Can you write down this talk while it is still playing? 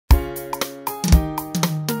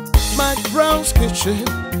McBrown's Kitchen.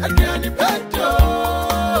 Again, you bet yo.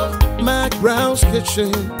 McBrown's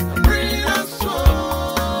Kitchen. Bring us so.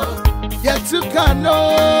 Yet to cano.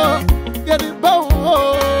 Get it bow.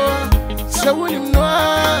 So when you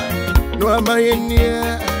know, no am I in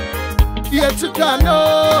here. Yet to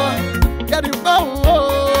cano. Get it bow.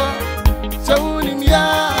 So when you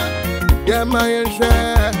know, yeah, my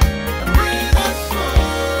share.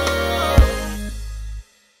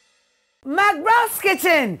 McBrown's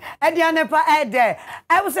Kitchen. Edianepa Ede.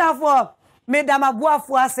 I was for Madame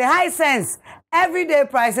Abuafua say high sense. Everyday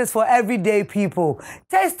prices for everyday people.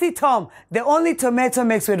 Tasty Tom, the only tomato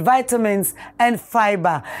mix with vitamins and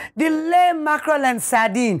fiber. Delay mackerel and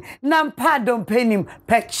sardine. Nampa don't pay him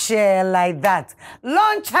pet share like that.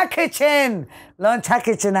 Launcher Kitchen. Launcher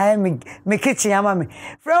Kitchen. I am me kitchen. I'm me.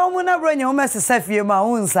 From when I run your message, Sefie ma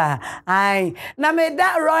unsa. Aye. Na me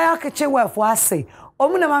that royal kitchen where for us say.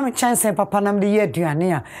 Omuna mama chance papa nam de ye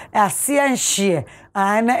aduane a asia nhie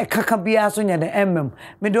na kakabia so nya de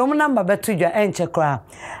me de omuna mba beto dwa enche kra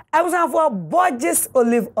I was for Borges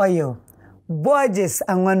olive oil Borges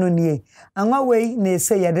anwa no nie anwa wei na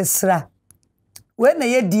ese ye de sra we na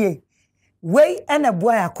ye die wei na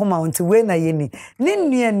boy akoma unti we na ye ni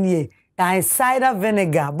nua nie and cider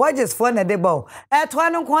vinegar. Borges for na debo.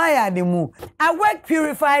 Etwano kwa ya de mu. Awake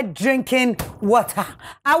purified drinking water.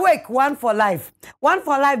 Awake one for life. One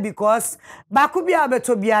for life because bakubi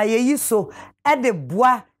abetobia ye yiso at the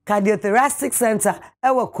bois cardiothoracic center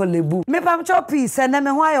ewa kolebu. Me pamcho peace and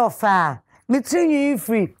me why ofa. Me trinyu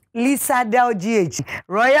free. Lisa Del GH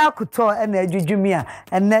Royal Couture and Jujumia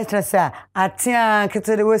and Netrasa Atia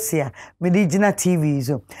Ketodewosia Medijina TV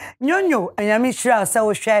zo. Nyonyo and Yami Shra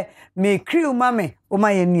so share me crew mame o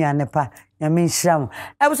my nepa Yami Shram.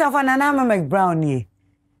 I was off an anama McBrown ye.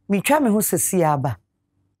 Me try me who se aba.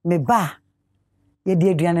 Me ba ye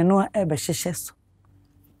dear Diana no ebe sheshes.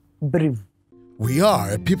 Brim. We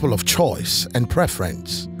are a people of choice and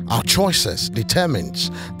preference. Our choices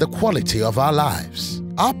determines the quality of our lives.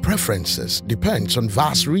 Our preferences depends on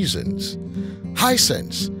vast reasons.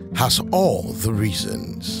 Hisense has all the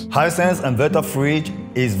reasons. Hisense Inverter Fridge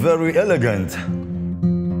is very elegant.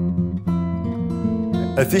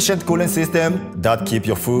 Efficient cooling system that keep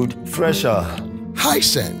your food fresher.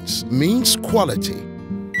 Hisense means quality,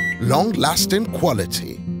 long-lasting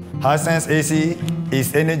quality. Hisense AC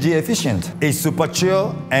is energy efficient. It's super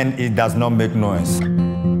chill and it does not make noise.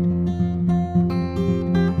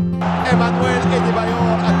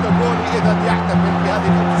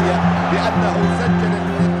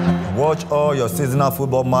 Watch all your seasonal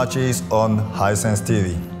football matches on Hisense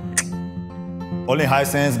TV. Only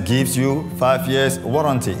Hisense gives you 5 years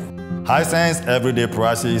warranty. Hisense everyday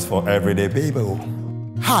prices for everyday people.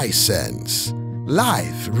 Hisense,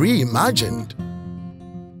 life reimagined.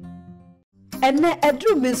 Ene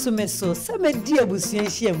edru meso sama dia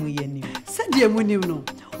busuanhia mu yeni sadia munim no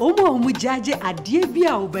omo jaje ade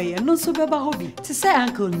bia obeye no so beba hobi to say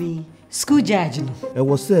uncle me school judge no e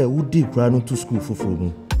was say wo di kra no to school foforo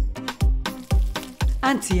mu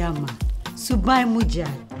auntie ama subai muja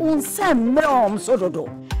unsa mom so dodo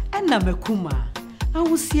ena mekuma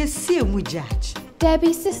awusiesie mu judge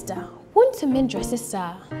Debbie sister want to mindre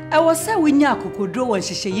sister e was say winya akokodo won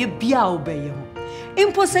hyehye bia obeye ho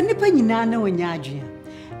impo se nipa nyina na wonya adwe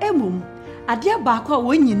emum ade baako a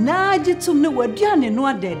wonyina agitum ne waduane no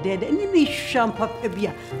adedede ni ne hwam papa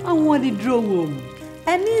bia anwode dro wom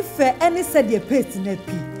eni fe eni se de paste na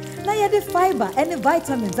pi na ye de fiber eni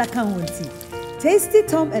vitamins aka wonti Tasty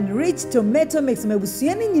Tom and Rich Tomato Mix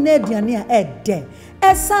mebusuani nyina aduane a ede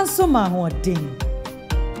esanso ma hodin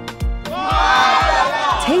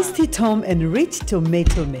Tasty Tom and Rich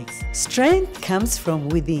Tomato Mix. Strength comes from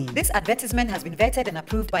within. This advertisement has been vetted and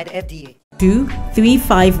approved by the FDA.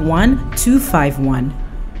 2351251.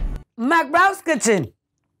 McBrown's Kitchen.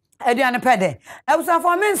 Ediane pede. I was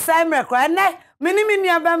for me say mrekwa ne mini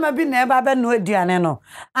abama bi na eba be no ediane no.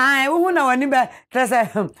 Ai wo hu na wani be trese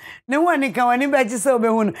ne wani kan wani be ji se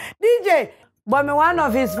obehu no. DJ but me one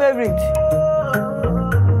of his favorite.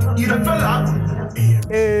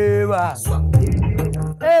 Eva.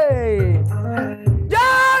 Hey,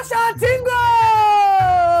 Joe Shortingo!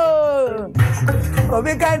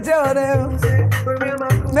 Obi can't tell them.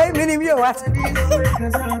 Make me you what?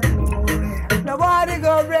 Nobody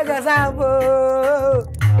go break us up.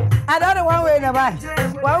 I don't know one way now.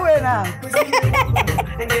 One way now.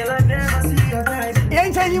 You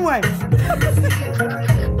ain't changing one.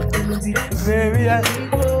 Baby,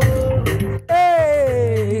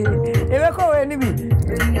 hey, you go enemy.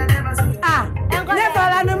 Never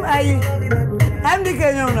aye. I'm the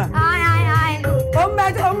Kenyona. Aye.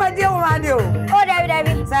 Oh my dear, oh,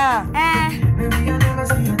 David. Sir.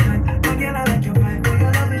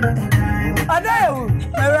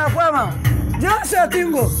 Joe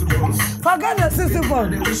Shortingo. Forget the system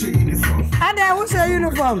form. And then who's your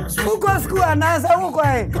uniform? Who goes school and answer who go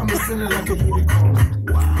ahead?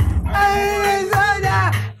 Hey,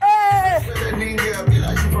 Zoya! Hey!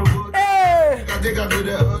 Hey!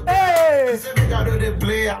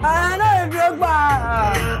 I know you broke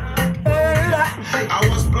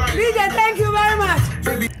DJ, thank you very much.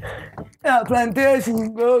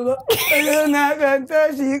 Plantation, go.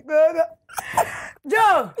 Plantation, go.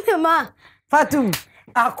 Joe! Ma. Fatum,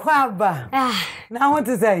 Aquaba. Now what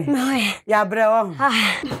to say? Ya brewa.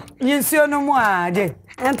 You see no more, Jay.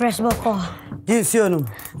 Empress Boko. You see no.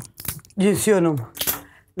 You see no.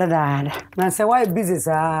 Dada. Na say why busy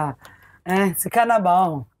sa? Sikana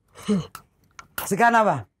ba. Sikana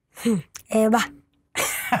ba. Eba.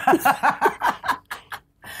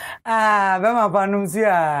 Bema pa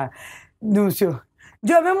numsia. Numsio.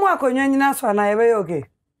 Jo be mu akonwa nyina so na ebe okay.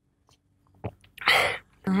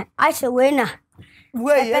 I say winner.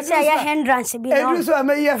 Wey, I say ya hindrance bi no. Edu so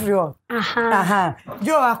ameyi afri. Aha.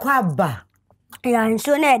 Jo akwaba. Ya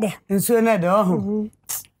nso na ede. Nso na ede oh.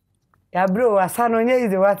 Ya bro asano nye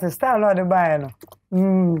is the what style no the buy no.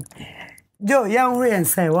 Jo ya nwe en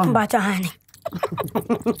say wo. Ba ta hani.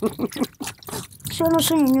 So no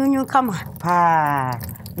so nyunyu kama. Pa.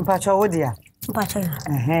 Mpacho wo dia. Mpacho.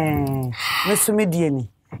 Mesumi die ni.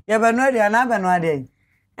 Ya ba no dia na ba no ade.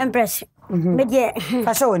 Empress. Me die.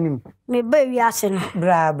 Fasha wonim. Me ba wi ase no.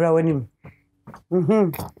 Bra wonim.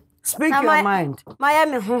 Speak your mind. My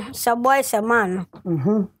me ho sa boy sa man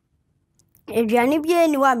no. Eduane bia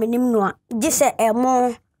ni wa menim no a gise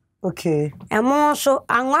emo. Okay. Emo so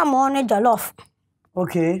anwa mo ne jollof.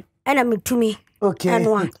 Okay. Ena metumi. Okay.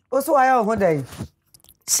 Also why ho dai?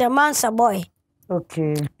 Sa man sa boy.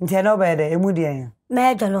 Okay. Ntia no be dey emu dey.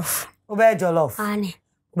 Me jollof. Obe jollof. Ani.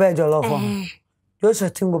 Obe jollof. Joe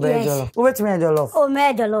Shortingo be jollof. Obetumi jollof. O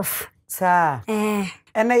me jollof. Sa.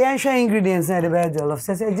 And the young ingredients in the bed jollof.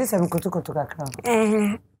 Say just am koto kakra.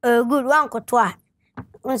 Good one koto a.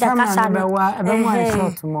 Unsa kasa no. Be one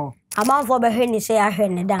short more. Amount for be hwe ni say ahwe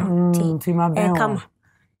ni dan. Ti ma be. Come.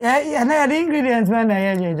 Yeah, na the ingredients man na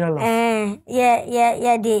ye jollof.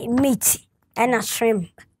 Yeah, the meat and a shrimp.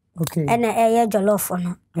 Okay. And a jollof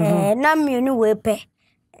no. Na mienu we pe.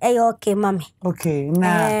 Okay, mommy. Okay,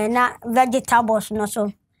 na vegetables no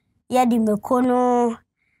so. Yeah, the mekono,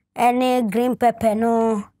 any green pepper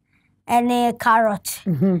no, any carrot,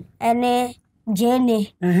 any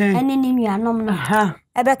jenny, any nimianom no.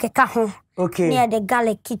 Ebe keka ho. Okay. Near the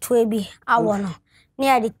garlic kitwe bi awo no.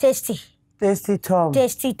 Near the tasty tom.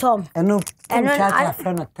 And no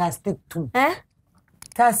tasty tom.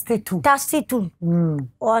 Tasty tom.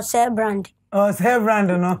 Or say brand. Oh, say brand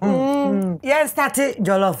no. Yes, started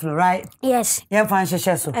jollof, right? Yes. Yeah, fancy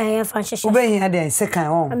so. Yeah, fancy. Ube here then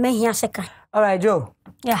second one. Me here second. All right, Joe.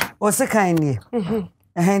 Yeah. O second ni.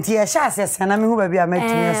 Enti ya sha se na me hu ba bia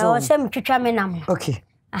metumi so. O se metwetwa me nam. Okay.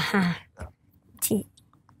 Ti.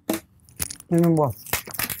 Nimbo.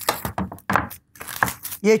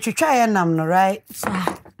 Ye twetwa ye nam no, right? Sa.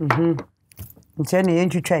 Nti na ye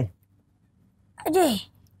twetwa. Aje.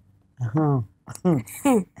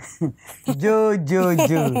 Joe.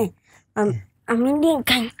 I'm Indian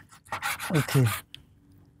kind. Okay.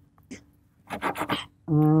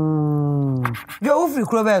 Joe free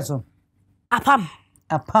clover. Apam.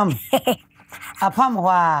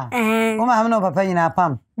 Wa. O ma no papa nyina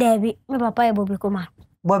apam. Debi, me papa e Bobby Kuma.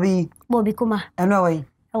 Bobby Kuma. Eno way.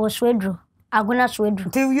 I was Swedro. Aguna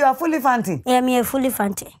Swedro. Till you are fully fancy. Yeah, me fully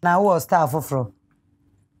fancy. Now what staff for?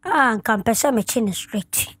 Can pesa me chin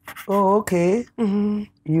straight. Oh, okay.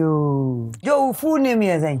 You. Joe full name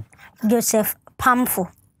is then? Joseph Pamfo.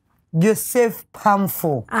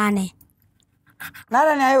 Ane.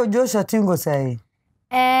 Nada na yo Joe Shortingo say.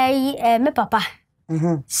 Me papa.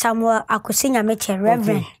 Samuel Akusinya meche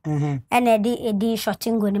Reverend. And Eddie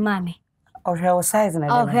Shortingo ni mami. Of her size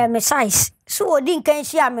na. Of her size. So odi nkan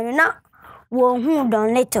shi amene na wo hu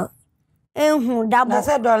don little. Enhu double. Na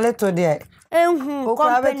say don little there. Enhu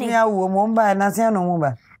company. O wo mo mba na se no mo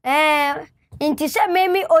ba. Inti se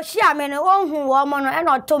memi oshi amene onhu wo mo no e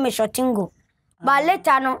no to me Shortingo. Ba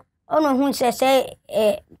later no ono hu se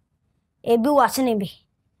ebi wasene bi.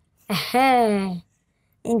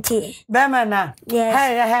 Inti. Bemana.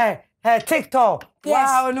 Yes. Hey, TikTok. Yes.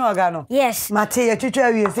 Wow, no agano. Yes. Mate ya twetwa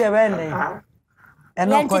wi se be nne.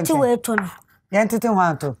 Eno konti. Yentiti weto no. Yentiti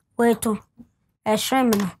hwanto. Weto.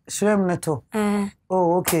 Shrimp no. Shrimp no to.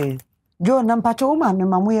 Oh, okay. Jo nampacho uma me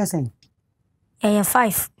mamu yesen.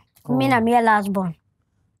 5. Me na me last born.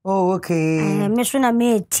 Oh, okay. Me so na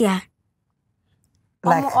me etia.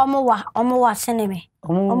 Like omo wa sene me.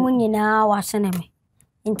 Omo nyina wa sene me.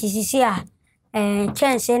 Inti sisi a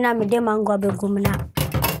chance na me de mango begum na.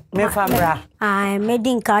 Me famra. Me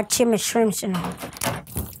din ka chi me shrimps no.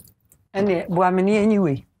 Ene bo ameni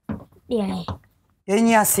anyway. Yeah.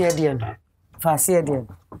 Enyi ase de no. Fa ase de.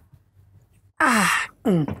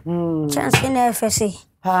 Chance na FSC.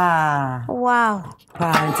 Wow.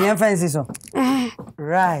 Ti fancy so.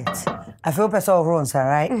 Right. I feel person of runs,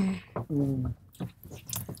 right?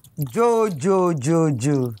 Joe.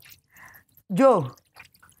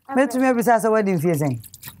 Me to me bisa so wedding fees en.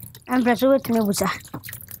 I'm pressed with me busa.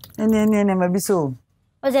 Ene mabiso.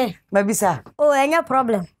 Oze. Mabisa. Oh, any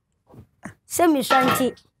problem. Se mi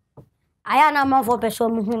shanti. Aya na man for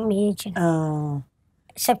person me echi.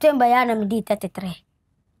 September ya na mi di 33.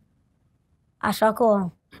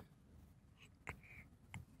 Asako.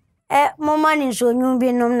 Mama ni so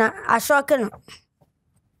nyumbi nom na ashoke no.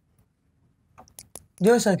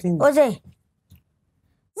 Joe Shortingo. Oze.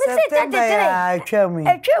 Mi se 33.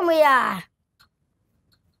 Etwemu ya.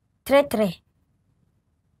 33.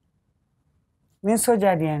 Me so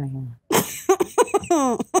jadi ani.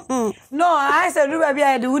 No, I said you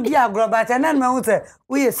be the woody agro but and then me say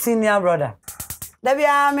we a senior brother. There be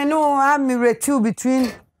me no I'm rate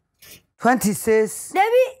between 26.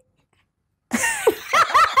 Debbie.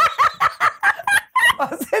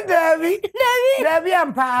 Debbie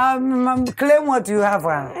ampa claim what you have.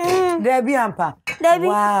 Debbie ampa. Debbie.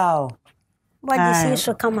 Wow. Boy just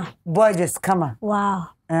so come on. Boy just come on. Wow.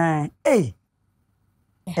 Hey.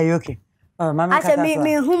 Are you okay? Oh, mama. I said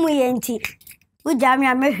me whom we enti. We jam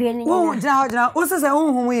ya me hwe ni. Wo jina. Wo se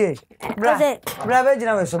whom ye. Bra be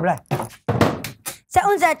jina we so bra. Se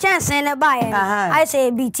unza chance na buy. I say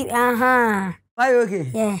BT. Are you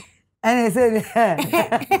okay? Yeah. And I said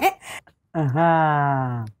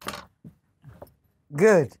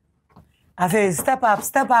Good. I say step up.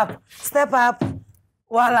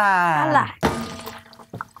 Voila.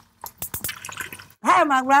 Hey,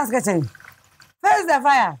 McBrown's kitchen. First the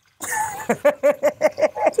fire.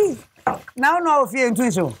 Now no fear in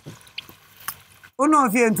twin show. Oh no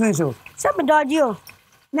fear in twin show. Some dodge you.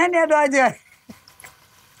 Nene dodge.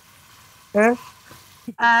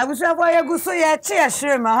 I was a boy go so ya chair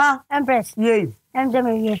shrimp, Empress. Yay. I'm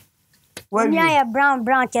Jamie. When you are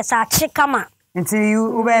brown chess are chicama. Until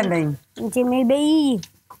you ubending. Until maybe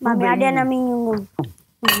Mammy Adena mean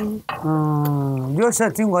Joe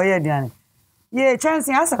Shortingo ye diane. Ye chance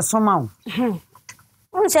as a somehow.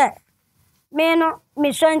 Unse me no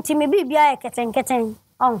me shanti me bibia keten.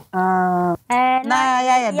 Oh. Na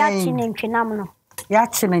ya twinam no. Ya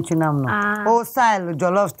twinam no. Oh style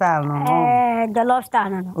jollof style no. Jollof style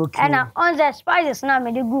no. Okay. And on the spices na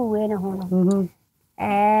me de gu we no ho no.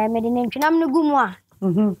 Me de twinam no gu mu a.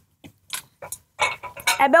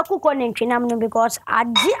 Ebe kuko twinam no because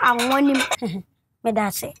adi anwonim me da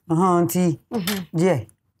say. Auntie. Yeah.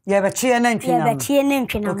 Yeah, but she and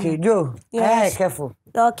twinam. Okay, Joe. Yes. Careful.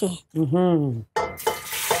 Okay.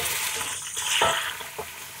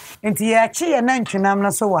 Inti ya chi and twinam na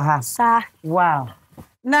so wa ha. Sir. Wow.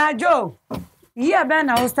 Now, Joe, yeah, Ben,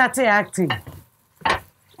 I started acting.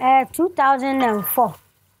 2004.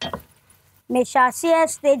 Me shall see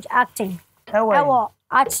stage acting. Our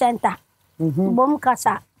art center. Bom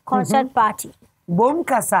Kasa concert party. Bom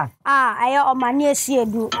Kasa. I am on my see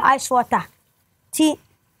do ice water. Tea.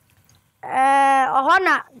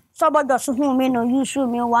 Ohona somebody who me no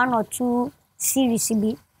usually me 1 or 2 series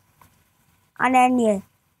be. And then yeah.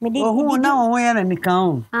 Who now where and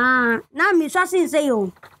account? Now me so say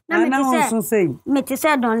you. Now me say. Me to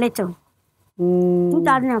say don little.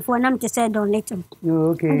 2004 na me say don little.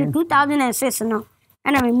 Okay. And 2006 no.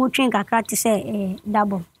 And I me train kakra to say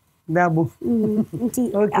double.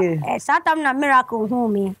 Okay. Satam na miracle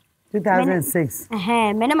home me. 2006.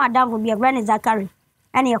 Me na madam will be a grand Zachary.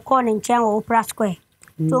 And you call in Chen or Opera Square.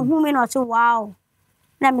 So whom me not say wow.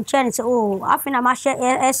 Na me chen say oh, after na share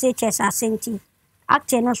SHS asenti.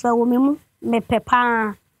 Acting no so me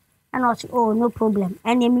pepa and I say oh no problem.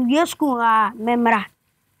 And me school memra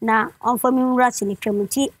na on for me rats in the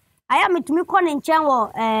community. I am to me call in Chen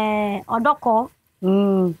or Odoko.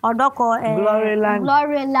 Glory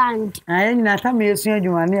Land. I na ta me esu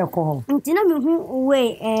adwuma na ekọ ho. Ntina me hu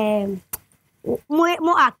we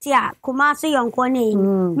mo actia kuma so yonko na yi.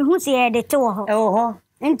 Me hu se de te wo ho. E wo ho.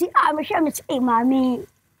 Nti a me hwe me say mami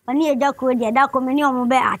ani eja ko de da ko me ni omo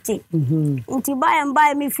be ate. Nti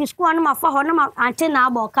buy me fi school na ma fa ho na ma ante na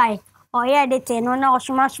abo kai. O ye de te no na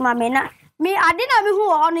osuma me na me ade na me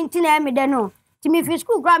hu ho no ntina me de no. Timi fi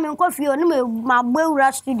school gra me nko fi o no ma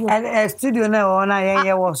gbewura studio. Studio na o na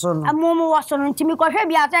ye wo so no. Amomo wo so no timi ko hwe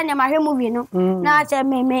bia ta ne ma hwe movie no. Na che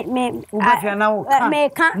me Ubafia na wo. Me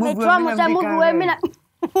kan me tro mo se movie we me na.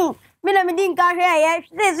 Me na me din ka hwe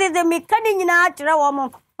ye me ka ni nyina akyere wo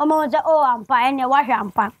mo say oh ampa ene wa hwe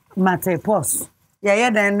ampa mate pause yeah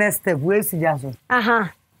the next step we si jaso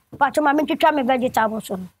aha but ma me twitwa me vegetables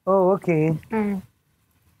so oh okay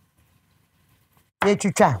ye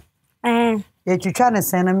twitwa ye twitwa ne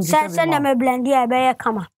sen na me sen na me blend e be ye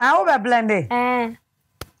kama wo be blend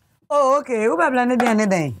oh okay wo be blend de ne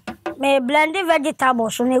den me blend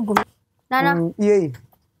vegetables so na egu nana ye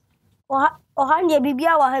o ha nye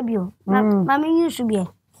bibia wa ha bio ma me use bi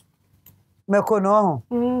me ko no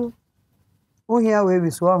ho uhia we bi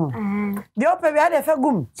so ho de ope bi ade fa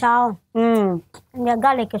gum chao nya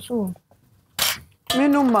garlic so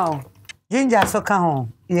minu ma ginger so ka ho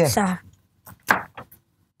sa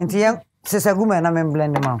nti ya sesa gum na me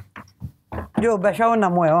blend ma yo be sha na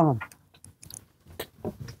mo e ho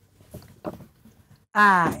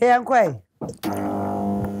yan kwai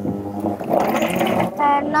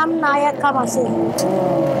nam na ya kama se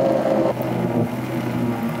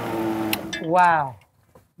wow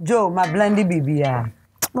Joe ma blendi bibia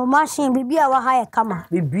mo machine bibia wa ha ya kama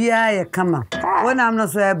bibia ya kama wona am no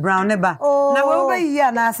so brown ne ba na we be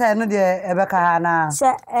yi na say no de e be ka ha na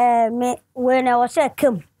se me we na wo se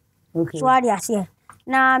kem okay so ari ase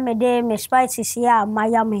na me de me spices ya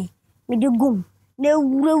mayame me de gum na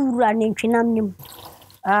wura ne ntwenam nim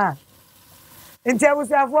nti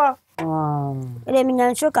abusafo ele mi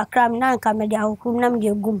nyan so kakra me na nka me de ahokrum na me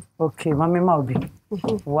de gum okay mama ma obi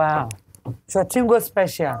wow Shortingo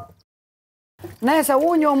special na esa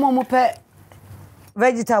wonyo mo pe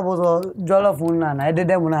vegetables or jollof na e de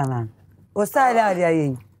dem na o style ade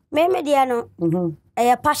ayi me de no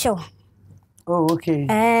e passion oh okay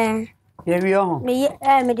ye wi ho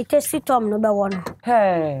me de tasty tom no be wono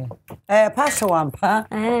passion ampa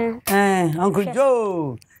Uncle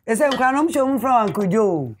Joe ese nkwa no mcho from Uncle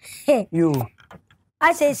Joe you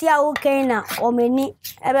I say see how okay na o meni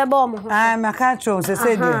e be bo mo maka tro se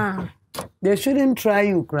dey they shouldn't try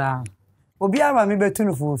you cry obi aba me betu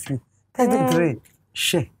no for few 33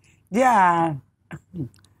 she yeah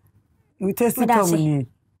you taste it from me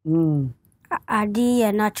adi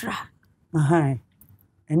ya natural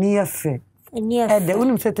eni ya fe de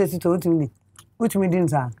unim se taste it utumi din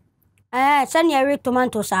sa sani ya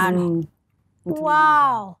tomato sa no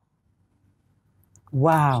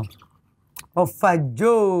wow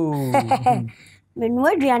ofajo me no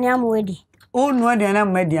aduane amwedi no aduane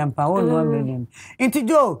amwedi ampa no amwedi inti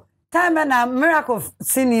jo time na miracle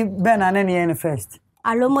sini bena na ne first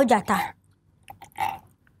alomo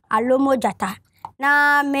jata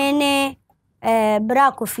na mene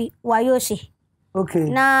bra kofi wayosi okay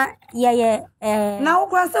na ye na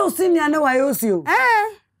ukwa se usini ane wayosi o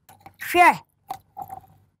hwe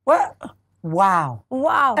what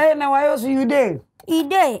wow na wayosi you dey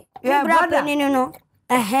yeah brother no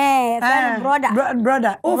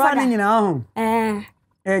brother o fa ni nyina ho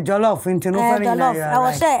jollof into no fa ni nyina I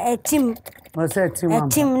was say a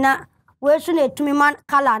team na we su na etumi man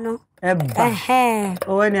kala no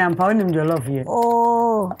o ni ampa onim jollof ye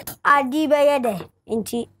adi be ye de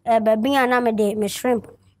nti be bia na me de me shrimp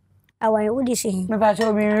awan wudi se me ba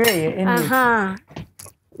so bi re ye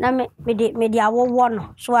na me de awowo no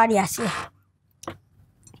so ari ase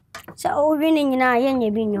so o wi ni nyina ye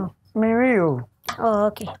nya bi nyo me re o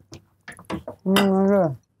okay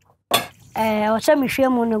o se mi hwe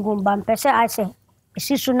mu no gumba mpese ase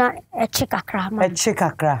esisu na echikakra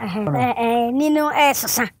ni no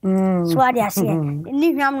esesa so ade ase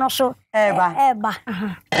ni hwam no so eba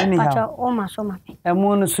pacho o ma so ma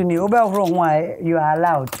emu no suni o be horo ho you are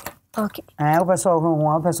allowed okay o be so horo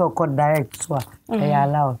ho o be so code direct so you are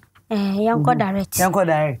allowed yanko direct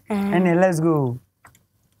and let's go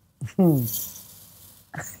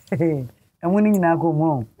emu ni nyina ko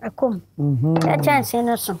mo akom chance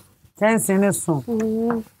no so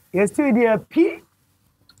yes to the p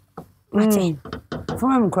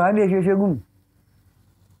from crowd dey hwehwegum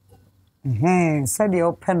said the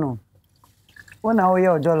open wona wo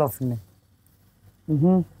ye jollof ne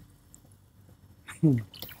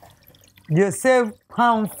you save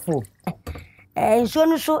harmful so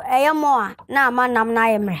no so mo na amanam na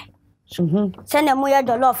ayemre sene mo ye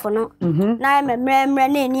jollof no na ayemre na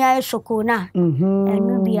ni ay soko na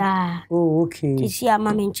enu bia okay tisi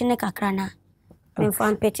ama menchine kakra na me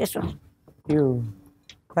fan pete so yo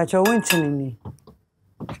pacho winchine ni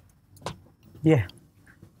yeah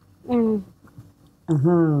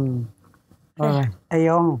alright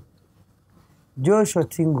ayo Joe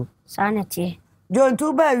Shortingo sanete Joe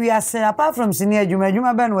to ba wi ase apart from senior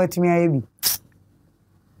adwuma ba na watimi ayebi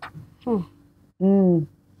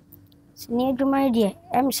senior adwuma die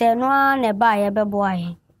say no na ba ye bebo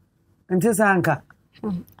aye nti sanka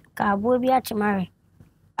ka bo bi atimare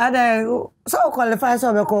Ada so qualify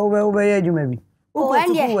so be ko we adwuma bi. Oh,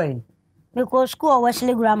 and because school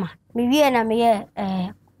Wesley Grammar. Me we na me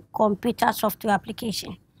computer software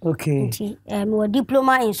application. Okay. Me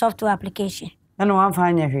diploma in software application. And one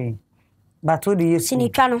fine here. But what do you see?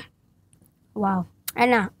 Sinitano. Wow.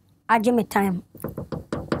 And I give me time.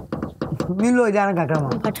 Milo jana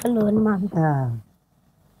kakama. But alone, ma'am.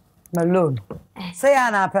 Malone. Say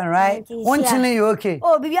an happen, right? One chine you okay?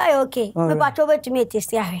 Oh, baby, I okay. Me but over to me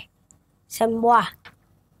taste ya. Some more.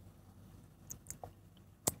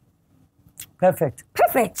 Perfect.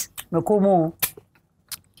 Me komo.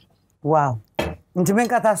 Wow. Ntime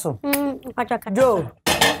nkata so. Joe.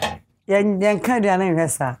 Yen kan dia na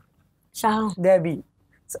hwesa. Sa. Debbie.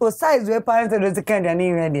 O size we parent do kan dia na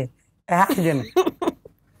hwe de. Ha je no.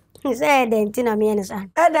 He said den na me ne sa.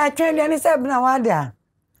 Da kan dia ni se bna wa dia.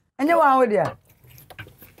 Anya wa wo dia.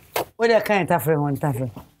 Wo dia kan ta fre won ta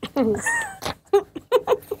fre.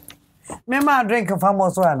 Me ma drink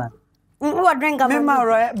famous one. What drink am? Me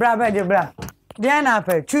ma bra de bra. Dia na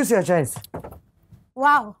pe choose your choice.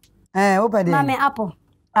 Wow. Opa de. Mame apple.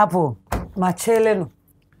 Apple. Ma chele no.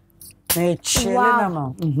 Me chele na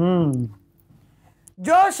ma.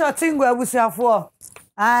 Joe Shortingo abusiafo.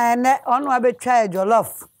 Ne onu abetwa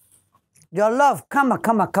jollof. Jollof kama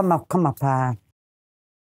pa.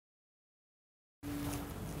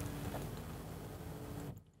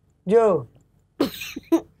 Joe.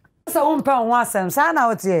 So umpa wasem sana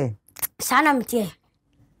otie. Sana mtie.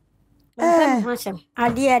 Umpa wasem.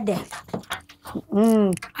 Ade de.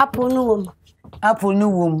 Apple no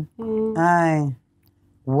wom. Ai.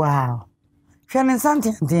 Wow. Feeling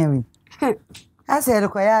something Demi. I said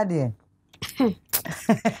ko ya de.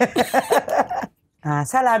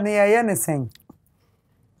 Salad me anything.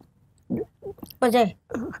 Oje.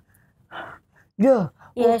 Yo.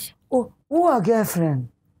 Yes. Who a girlfriend?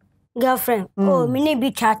 Oh, me ne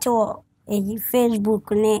bi chat o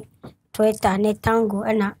Facebook ne Twitter ne Tango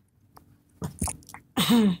na.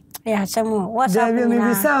 Yeah, some what's up? Me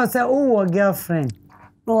be say who a girlfriend?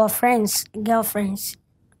 Our girlfriends.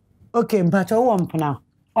 Okay, but who mpana?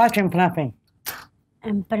 What mpana pen?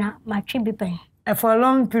 Mpana my tribe pen. For a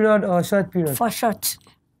long period or short period? For short.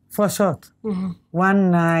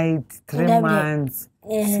 1 night, 3 months,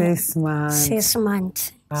 6 months. 6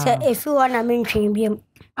 months. So if you wanna mention him,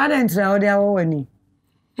 I didn't try the one.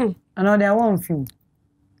 Another one film.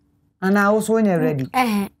 And I also when you're ready.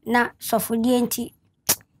 Na so for the anti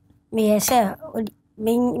me say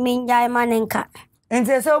me jai manenka.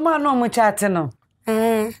 Enti say o ma no mo chat no.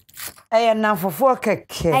 Na fofo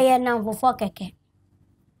keke.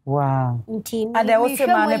 Wow. Nti Ada wo se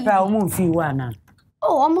ma ne pa o mo fi wa na.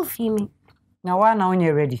 Oh, o mo fi me. Na wa na when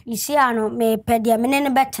you're ready. You see ano me pedia me ne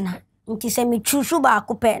betena. Nti say me chusu ba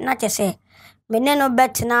akopɛ na che say me ne no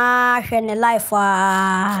betena hwe ne life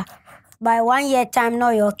by 1 year time no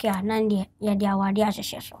you okay na ndie ye dia wade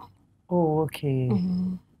ahwehwe so. Oh, okay.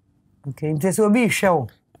 Okay, nti so bi hwe o.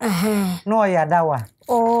 No ya dawa.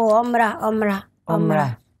 Oh, omra.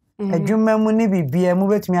 Adwuma mu ni bibia mu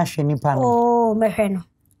betumi ahwe nipa no. Oh, me hwe no.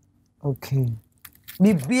 Okay.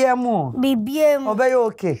 Bibia mu. Obey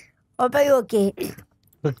okay.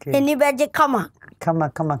 Okay. Eni beje kama.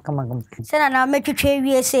 Sena na metwetwe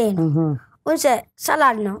wie sei no. Unse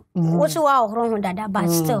salad no. Wo se wa ohro ho dada but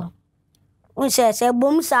still. Unse se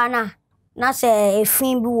bom sana na se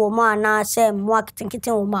efin bi wo ma na se mo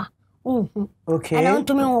kitinkiti wo ma. Okay. Ana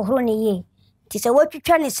untumi ohro ne ye. Ti se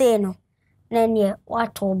watwetwa ne sei no. Na ne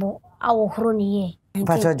watobo a ohro ne ye.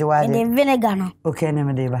 Pacho jwade. And vinegar no. Okay, na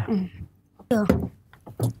me deba.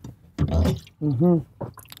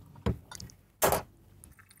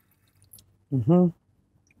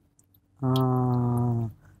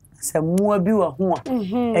 Se mua bi wa ho a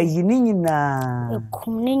eyi ni nyina.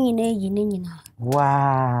 Ekum ni nyina.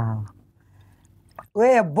 Wow.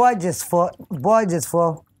 Where budgets for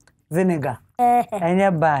vinegar.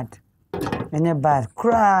 Any bad.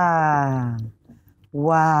 Cry.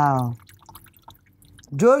 Wow.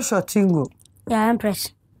 Joe Shortingo. Yeah,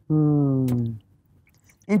 Empress.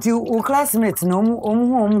 Into o classmates no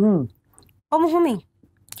omu me.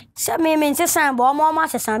 Se me se san bo omo ma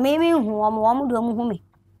se san me hu omo do omu hu me.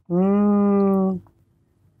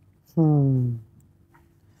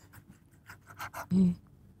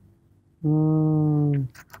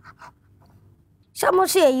 Some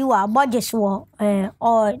say you are budgets or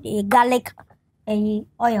garlic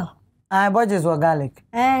oil. Budgets were garlic.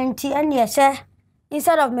 And yes,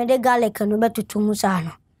 instead of me the garlic no better to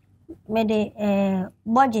musano. Me the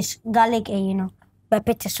budgets garlic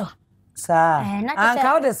bepete so. Sir. And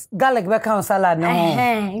how does garlic become salad no?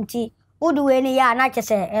 Inti udu weni ya na che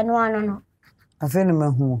se eno ano no. Afeni me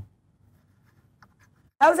hu.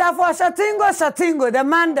 I was for Shortingo, the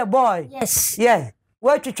man, the boy. Yes. Yeah.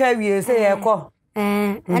 What you try we say I call.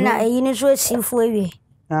 And I usually see for you.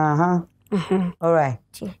 All right.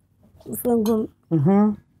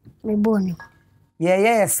 Me bone.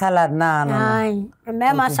 Yeah, salad na no. Aye.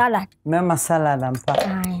 Mema salad. Mema salad ampa.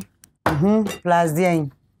 Aye. Plus the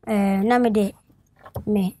Na me de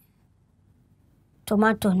me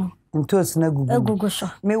tomato no. Ntos na gugu. Egugu so.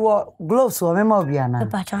 Me wo gloves wo me ma obia na.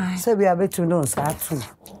 Papa. Se bia betu no sa tu.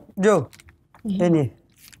 Jo. Eni.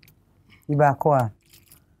 Iba ko a.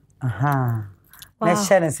 Aha. Na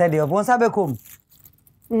share se de obon sa be kom.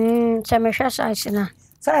 Se me hwe size na.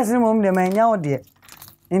 Size ni mom de manya wo de.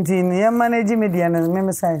 Nti ni ya manage media na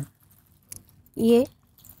me size. Yeah.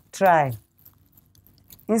 Try.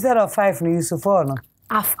 Instead of 5 you use 4 no.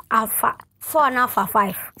 4 and 5.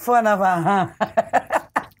 4 and 5.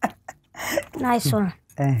 Nice one.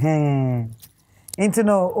 Into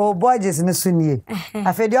no o budgets ni sunie.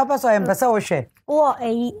 Afi de opa so em pesa wo hwe. Wo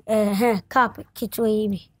cup kitwe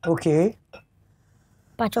yi. Okay.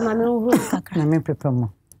 Pacho mama hu kakra. Na me prepare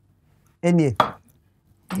mo. Enie.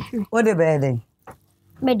 O de be den.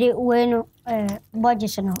 Me de we no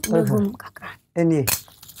budget no me gum kakra. Enie.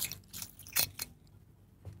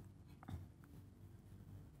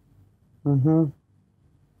 Come.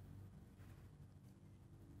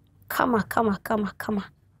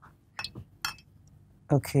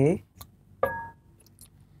 Okay.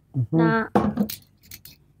 Na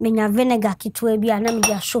menya vinegar kitwe bia na me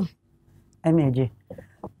dia som. Enie.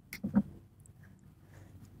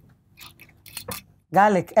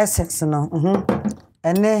 Garlic essence no.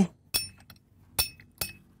 Ene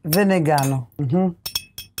vinegar no.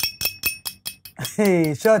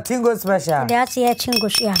 Hey, Shortingo special. That's here chingo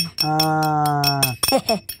shia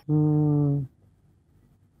no.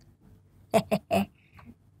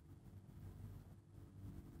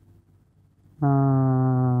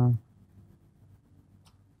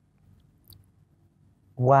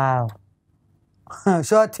 Wow.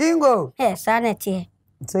 Shortingo. Sanity.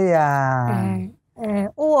 So yeah.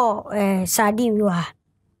 Sardine you are.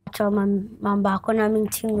 Mamba kona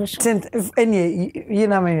mintingo. Tint any you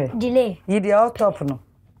na me. Delay. You the out top no.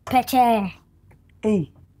 Peche.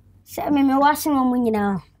 Hey. Se me washing mo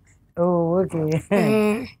nyina. Oh, okay.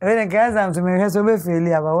 When the guys am to me so be feel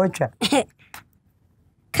about watcha.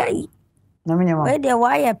 Kai. Na me nyama. Where the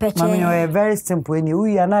wire peche. Mama you very simple any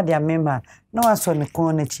we are not their member. No one so ne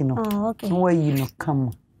kon na chi no. Oh, okay. No way you no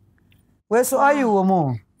come. Where so are you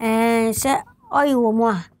woman? Se oil wo mo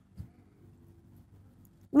a.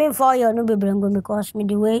 Me for you no be brengo because me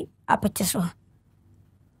the way appetite so.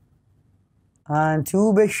 And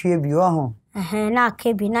you be hwe bi wo ho. Na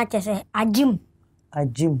kebi na chese ajim.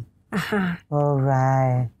 All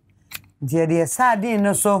right. Dear sardine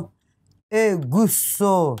no so. Good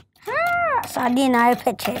so. Sardine I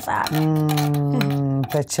peche sa.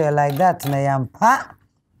 Peche like that na yampa.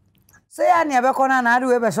 Say ani abekona na ade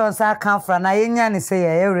we be so sa kan fra na yenya ni say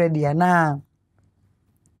ye ready na.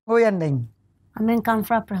 O yenden. Amen kan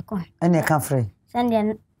fra preko. Ani kan fra.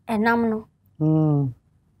 Send enam no.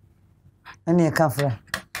 Ani kan fra.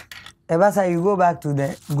 Ebasa you go back to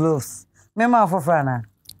the gloves. Mema for fra na.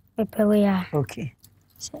 Pepe we ya. Okay.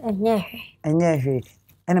 Enye hwe.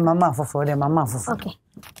 Ani mama for the mama for. Okay.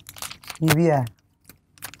 Bibia.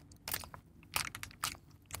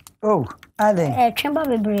 Oh, ade. Chemba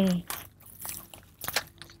bebre.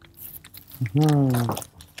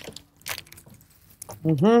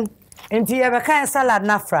 Enti ye be kan salad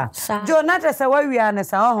na fra. Jo na te se wa wi ane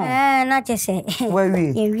sa ho. Na te se. Wa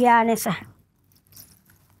wi. Ye wi ane sa.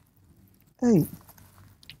 Hey.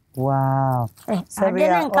 Wow. Sabe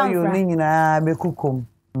ya oyo ni nyina be kukom.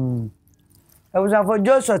 E was for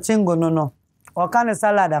Joe Shortingo no. O kan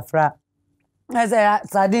salad afra. I say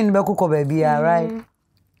sardine be kuko baby, right?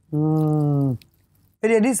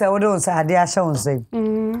 It is a wodo sa ade a show say.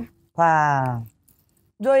 Pa.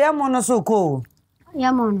 Do ya mono so ko.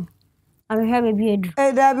 Ya mono. I'm here baby edu.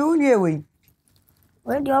 Eh da bi unye we.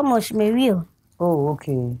 We dey almost me wheel. Oh,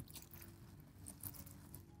 okay.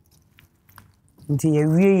 Nti ye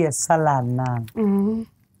wie ye salad na.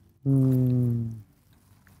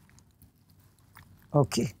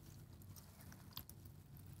 Okay.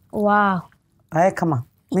 Wow. Aye come.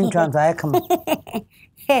 Min trans aye come.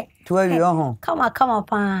 To where you home. Come on,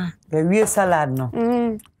 pa. The wie salad no.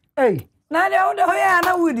 Hey, na de o de ho ya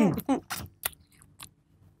na wudi.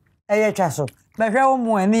 Eye chaso. Me hwe wo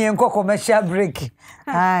mo ani en kokko me share break.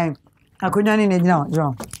 Ai. Akonya ni gina,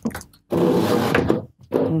 John.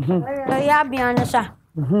 Ya bia no sa.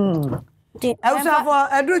 I was for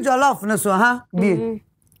edu jollof no so ha bi.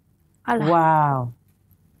 Wow.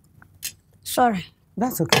 Sorry.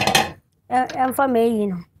 That's okay. for me, you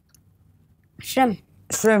know. Shrimp.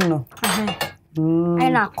 Shrimp, no.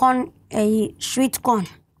 And a corn, a sweet corn.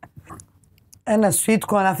 And a sweet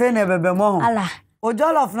corn, a fair never be more. Allah. O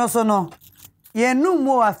jollof no so no. Ye no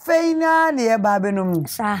more a faina near Babinum.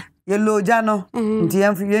 Sir. Ye low jano.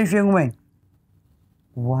 Yen way.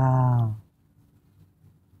 Wow.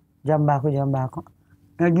 Jambako.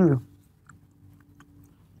 I do.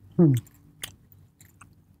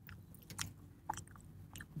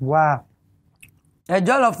 Wow. A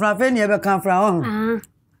jollof na fair never come from.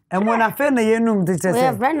 And when I feel the yenum, this is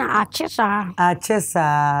a friend, a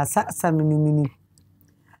chesa, mini.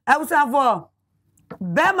 I was for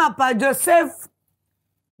Bema pa Joseph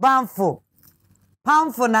Banfo.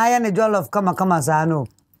 Pamfo na ya ne jollof kama sano.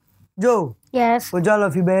 Joe. Yes. O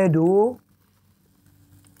jollof ibedo.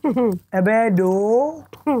 Ebedo.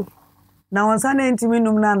 Na wansana intimi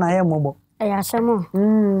num na ya mobo. Ayasemo.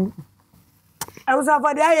 I was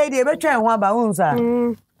for the idea be try ho aba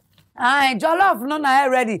unsa. Aye, jollof no na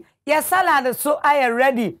ready. Yes, salad so I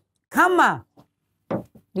ready. Come on.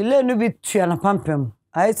 The lane be tuana pampem.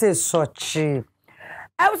 I say so cheap.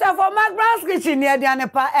 I was for McBrown's kitchen near the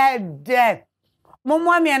anepa there.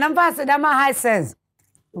 Momo me and pass them high sense.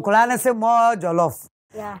 Nkolana say more jollof.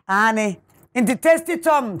 Yeah. Ane, in the tasty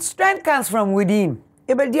Tom, strength comes from within.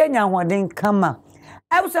 Ebe dia nya hoden kama.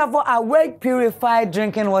 I was for awake purified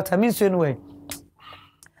drinking water means way.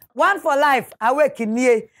 One for life, awake in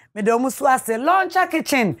near me do musu ase launcher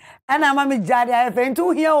kitchen and mama jade afa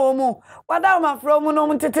into here omo wada ma from no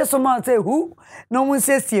mtete so ma say who no mun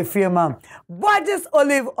say sie fie ma Borges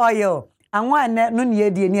olive oil anwa ne no ne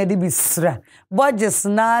die bi sra Borges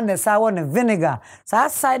na ne sa won vinegar sa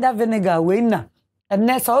cider vinegar we na and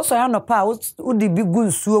ne so ya no pa udi bi gu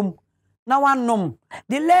nsuom na wanom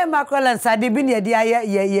the lay mackerel and sade bi ne die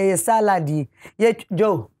ye salad ye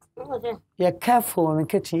Joe ye careful in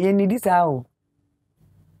kitchen ye need this out.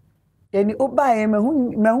 Any obaye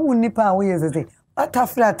mehu nipa we say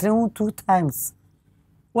butterfly 2 times.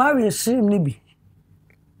 Why we shame ni bi?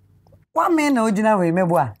 One man na ojina we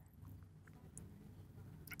meboa.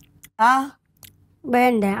 Ah,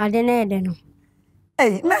 Benda adene ede no.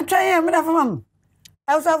 Hey, na try me na fam.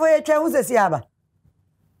 I was for ye try who say aba.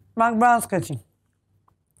 McBrown's kitchen.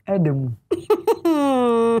 Edem.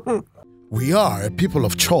 We are a people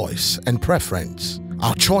of choice and preference.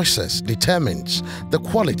 Our choices determines the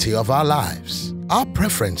quality of our lives. Our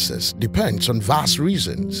preferences depends on vast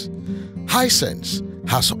reasons. Hisense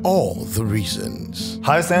has all the reasons.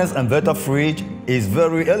 Hisense Inverter Fridge is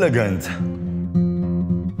very elegant.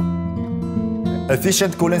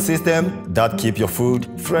 Efficient cooling system that keep your food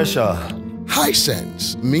fresher.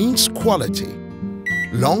 Hisense means quality,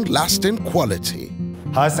 long-lasting quality.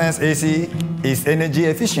 Hisense AC is energy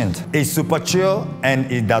efficient. It's super chill and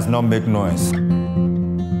it does not make noise.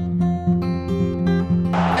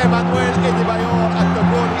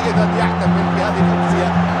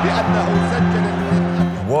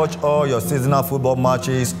 Watch all your seasonal football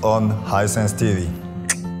matches on Hisense TV.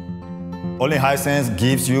 Only Hisense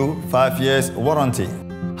gives you 5 years warranty.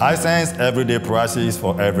 Hisense everyday prices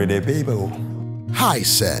for everyday people.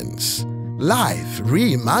 Hisense, life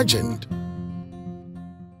reimagined.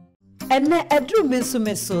 Ene edru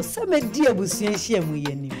meso sama dia busuan hia mu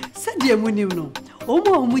yeni. Sade mu nim no.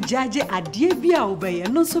 Omo jaje ade bia obeye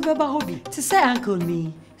no so beba ho bi. Ti say uncle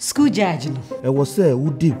ni school judge no. E wo say wo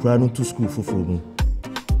di kra no to school foforo mu.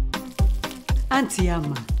 Auntie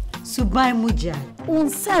ama. Subai muja.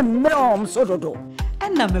 Unsa mom so dodo.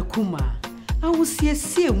 Ena mekuma.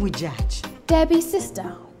 Awusiesie mu judge. Debbie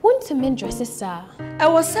sister, want to mindre sister. E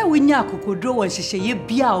wo say wonya akokodo won hyehye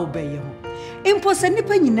bia obeye ho. Impo se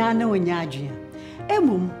nipa nyina na wonya adwea.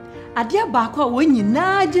 Emum ade baako a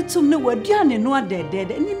wonyina gitum ne waduane no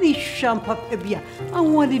adedede ni ne hwam papa bia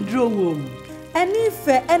anwode dro wom. Eni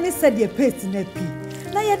fe eni said paste na pi.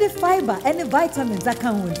 Na ye de fiber eni vitamins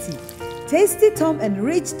aka wonti. Tasty Tom and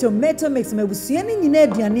Rich Tomato Mix mabusua ni nyina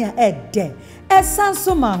aduane a ede.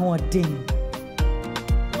 Esanso ma hodin.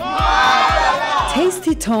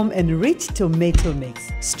 Tasty Tom and Rich Tomato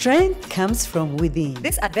Mix. Strength comes from within.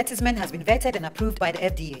 This advertisement has been vetted and approved by the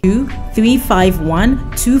FDA.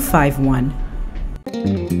 2351251.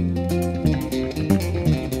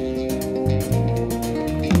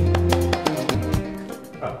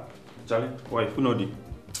 Charlie, why? Who know the?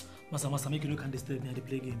 Masa, make you look and disturb me at the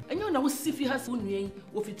play game. And you know, if you have one way,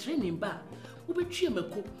 if you training bar, we be treat me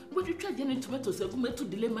cook, but you try getting tomatoes, so go to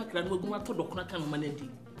delay my grand, we're going to do can manage.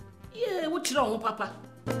 Yeah, what you wrong, Papa?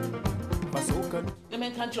 Masoka. The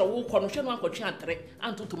man can't walk on a one for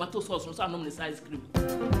and to tomato sauce on some ice cream.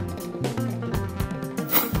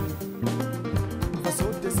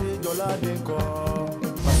 Masoka say, Jola, they go.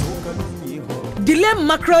 Masoka, delay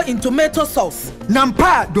mackerel in tomato sauce.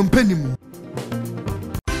 Nampa dompenimu.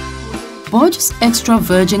 Borges extra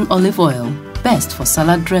virgin olive oil, best for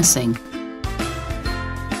salad dressing.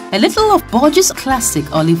 A little of Borges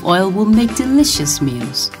classic olive oil will make delicious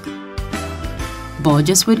meals.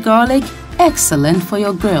 Borges with garlic, excellent for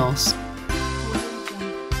your grills.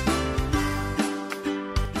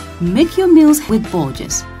 Make your meals with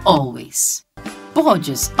Borges, always.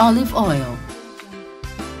 Borges olive oil.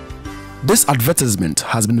 This advertisement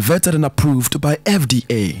has been vetted and approved by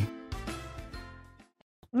FDA.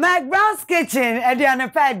 McBrown's Kitchen,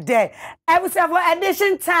 Ediana Pad Day. Episode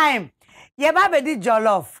edition time. Yeba bedi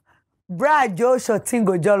jollof. Bra Joe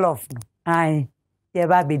Shortingo jollof. Aye.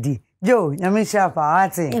 Yeba bedi. Joe, yami shafa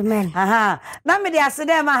wati. Amen. Now me di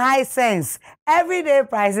asidema high sense. Everyday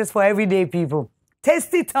prices for everyday people.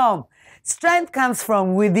 Tasty Tom. Strength comes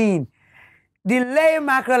from within. Delay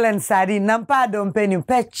mackerel and sardine. Nampa dompeni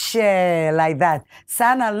peche like that.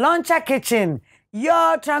 Sana Launcher Kitchen.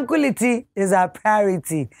 Your tranquility is our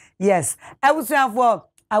priority. Yes. I would say for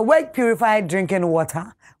awake purified drinking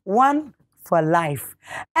water. One for life.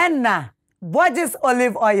 And now, Borges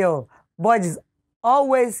olive oil. Borges,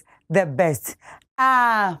 always the best.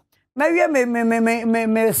 Maybe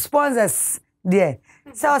me sponsors there.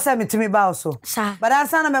 So say me to me also. But I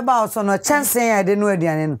say me also no chance I didn't know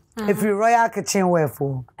ediane. If you Royal Kitchen wear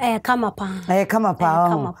for. Come up. Come up.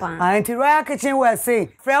 And Royal Kitchen wear say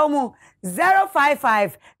Frelmu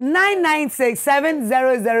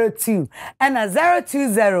 055-996-7002 and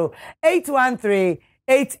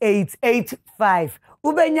 020-813-8885.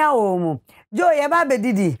 Ubenya omu. Joe yeba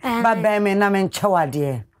bedidi. Ba beme na men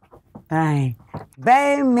chawade. Aye.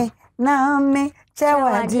 Beme na me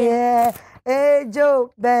chawade.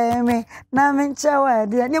 Joe beme na men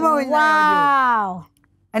chawade. Wow.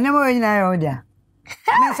 Anemo wina yodia.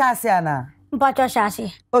 Me shasi ana. Mpacho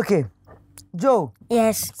shasi. Okay. Joe.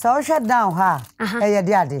 Yes. So shut down ha. Eye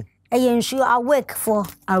diade. Eye nsu awake for.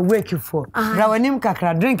 Bra wanim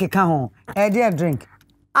kakra drink ka ho. Eye drink.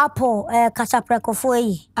 Apple, kasapreko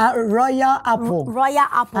foi. Royal apple.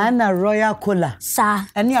 And a royal cola. Sir.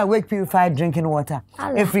 And you awake purified drinking water.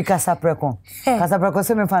 Every kasapreko. Kasapreko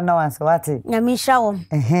se me fan now answer what? Nyamisha om.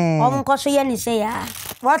 Koso ye ni say ya.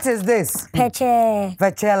 What is this?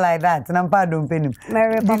 Peche like that. Nampa dompeni.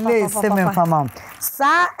 Mary Delay se me fan.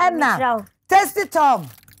 Sa enna. Tasty Tom.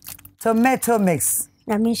 Tomato mix.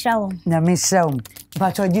 Nyamisha om.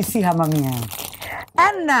 But you see how mamia.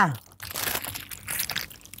 Enna.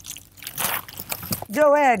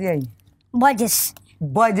 Joe, where are you? Borges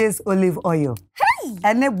olive oil. Hey!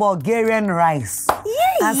 And a Bulgarian rice.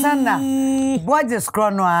 Yay! And Sanda, Borges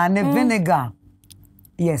chrono and vinegar.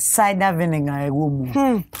 Yes, cider vinegar.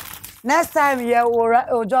 Next time, you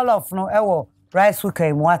will jollof no rice we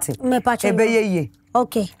came wati. Me pache.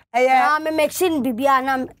 Okay. Me mixing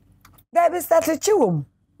bibiana. There be started chiwum.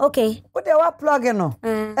 Okay. What they were plugging no?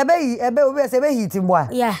 Ebe heating boy.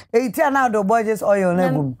 Yeah. Now the Borges oil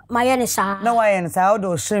nebum. My sa. No why sa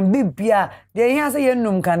do shrimp bibia. They here say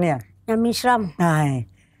yenum kania. Na mishram. Aye.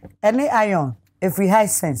 Any iron if we high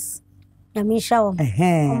sense. Na mishram.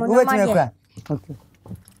 Wait me kra. Okay.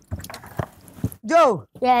 Joe.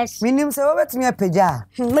 Yes. Minim say wait me peja.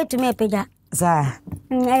 Met me peja. Sa.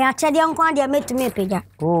 Ya chede nkwan dia met me peja.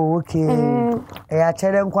 Oh, okay. Ya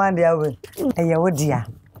chede nkwan dia we. Eya wodia.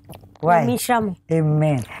 Why? Mishram.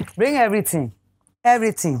 Amen. Bring everything.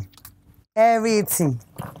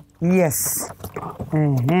 Yes.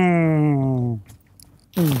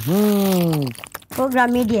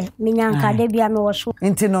 Program media, minyanka de bia me wo so.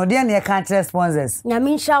 Inti no de na e kan sponsors. Na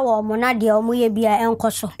minsha wo mo na de omo ye bia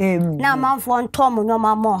enkoso. Na manfo ntom no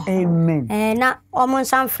mamo. Amen. Na omo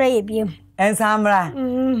nsan frɛ ye bia. Ensamra.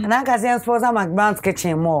 Na ka se sponsor McBrown's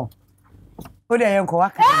Kitchen more. Who dey enko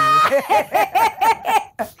waka?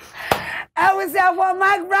 I was here for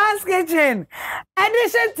McBrown's Kitchen.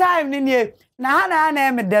 Edition time ninye. Na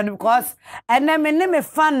na me den because and me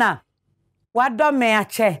fana. What do me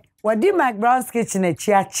ache? What di McBrown's Kitchen e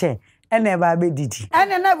chiache? And never be didi.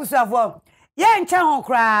 And na busa for. Ye nche ho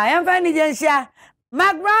kra. Ye mfa ni jenhia.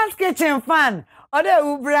 McBrown's Kitchen fan. Ode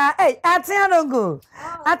ubra. Hey, atia no go.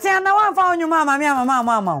 Atia na wan fa onyu mama mi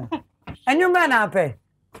mama. Enyu ba na pe.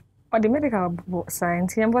 Or the medical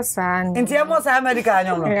science, medical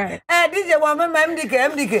anyong. DJ wa MDK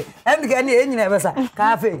ni enyi na besa.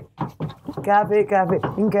 Cafe.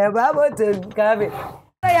 Nke ba bote cafe.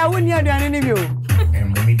 Ya wuni aduane ni bi o.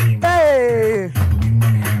 Hey.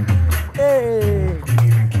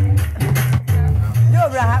 Yo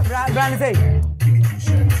brand say.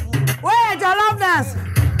 Where your love dance?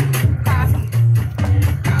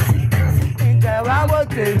 Nke ba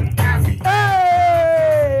bote. Hey.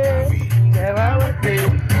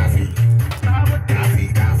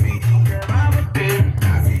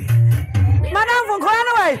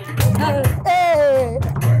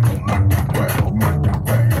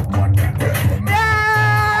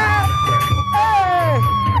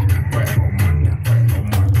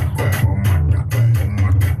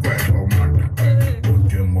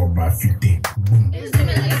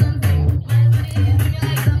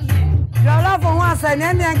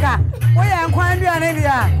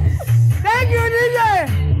 Thank you, DJ.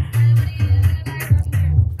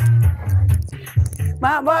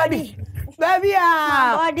 My body. Baby,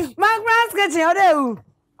 My body. McBrown's kitchen, how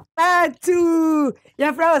do you?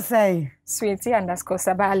 Your friend say.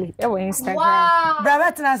 Sweetie_Sabali. Ewo Instagram. Wow.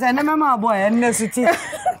 Dabetina say, no mama boy, and no city.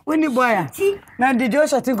 Winnie boy. Now did Joe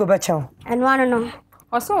Shortingo becho? And one no.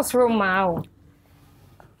 Also Roma.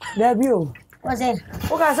 Baby, was it?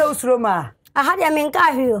 Who can say Roma? I had a main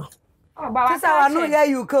car here. Oh, but Sister, I know where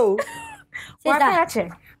you go.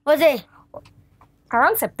 Was it?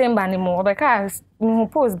 Around September anymore because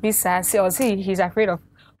post bisa say he's afraid of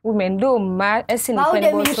women do ma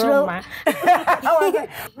SE08 Roma.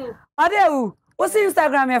 Adeu, what's your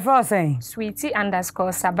Instagram your first saying?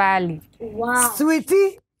 Sweetie_Sabali. Wow.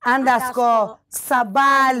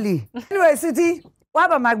 Sweetie_Sabali. Anyway, City,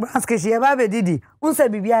 what about McBrown's case? You have a didi. Who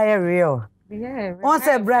said be real? Yeah. Once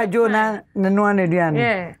a bride, Jonah, no one again.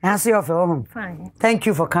 Yeah. Answer your phone. Fine. Thank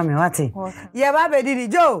you for coming, Wati. Yeah, Baba didi.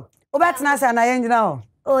 Joe, what's Nasa na yengi now?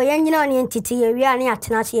 Oh, yengi na ni entity. We are ni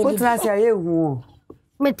atenasi. What's Nasa you?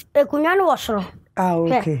 Mit ekunyano wasro. Ah,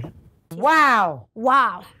 okay. Wow.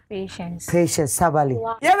 Wow. Patience. Sabali.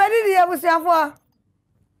 Yeah, but didi, I was here for.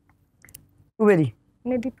 Ready?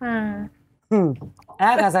 Medipa.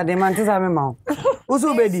 I can't say the man to say me ma. Who's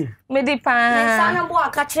ready? Medipa. Sana bo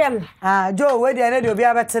akachem. Ah, Joe, where the other be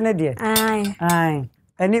about ten there. Aye. Aye.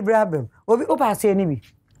 Any problem? Obi opa say any be.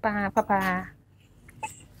 Papa.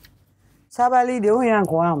 Sabali de o yan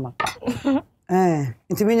ko ama.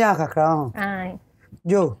 Ntimi nya kakra ho. Aye.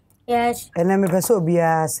 Joe. Yes. Ena me pese obi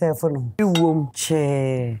a self no. Iwom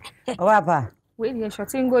che. O papa. We dey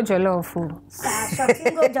Shortingo jollof.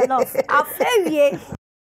 Shortingo jollof. Afewie.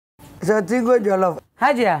 Shortingo jollof.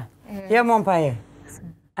 Hajia. Ye mompaye.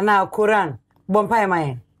 Ana Quran. Bompaye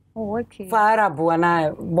maye. Oh, okay. For Arab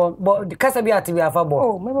wana bo kasa bi ati bi afa bo.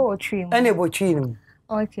 Oh, maybe what tree. Ene bo tree no.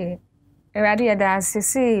 Okay. Eradi ya da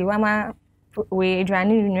sisi wama we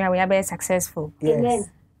adwani nua we be successful. Yes.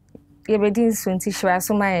 Ye be din so nti hwa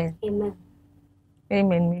so maye. Amen.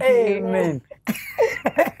 Amen. Amen.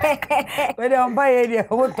 Where am I here?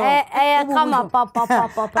 What? Come on, papa.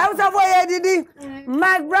 I was avoid didi.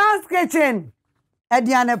 McBrown's kitchen.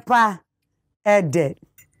 Ediane pa. Dead.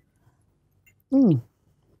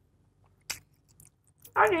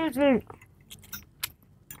 How do you feel?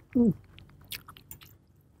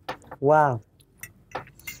 Wow.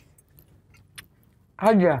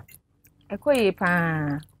 Haja. Ekoye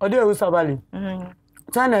pa. Ode e Sabali.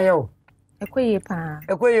 Tana yo. Ekoye pa.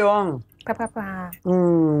 Ekoye on. Papa.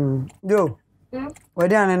 Yo.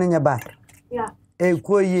 Wode anene nya ba. Yeah.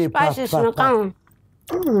 Ekoye pa. Spices no kan.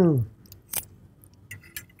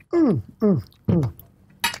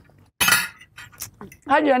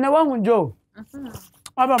 Haja na wangu Joe.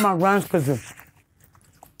 Aba McBrown's kitchen.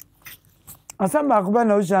 Asamba kuba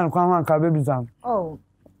na ocean kwa wan ka baby zam. Oh.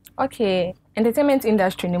 Okay. Entertainment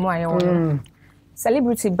industry ni mo ayo.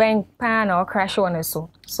 Celebrity bank pa na o crash one so.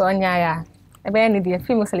 So nya ya. Ebe ni the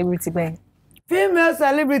female celebrity bank. Female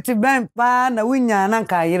celebrity bank pa na winya na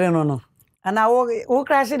ka yire no no. Ana wo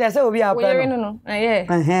crash dey say obi apel. Yire no.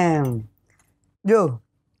 Yeah. Joe.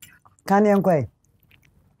 Kan yen kwai.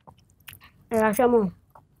 Ya shamo.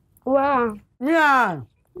 Wow. Yeah.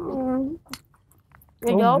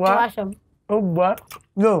 Yo awesome. Oh, what?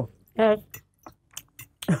 No. Yes.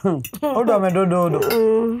 Hold on, do.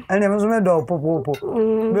 And I'm going to popo.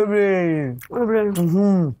 Baby.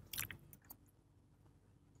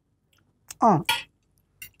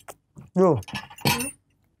 Yo.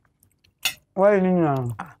 Why you need?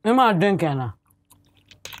 I'm not drinking now.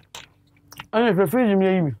 I'm not feeding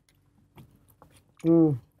me.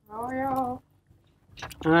 Oh, yeah.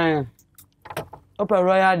 Aye. Open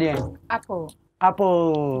royal there. Apple.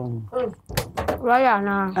 Royal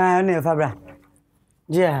na. Ne Fabra.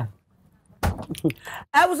 Yeah.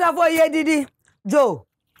 I was for ye didi. Joe.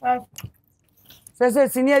 Say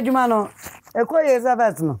senior juma no. E ko ye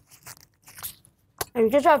service no. En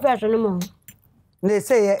je sa first no mo. They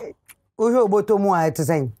say o ho boto mu a to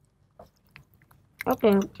say.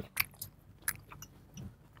 Okay.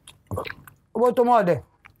 Boto mo de.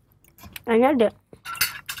 Anya de.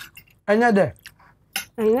 Anya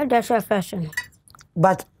de sa first.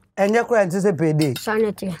 But enya ko anticipate day.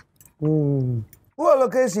 Sanity. Who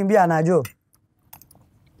location be anajo?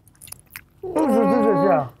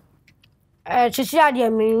 She de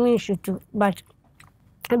me shoot but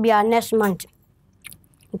be next month.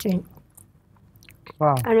 Okay.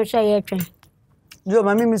 Wow. I know say you train. Yo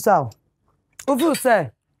mami mi saw. Ofu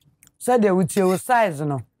say dey with your size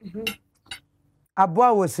no.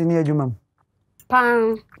 Aboa wo senior juma.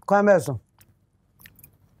 Pan. Kwa meso.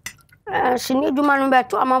 She need to man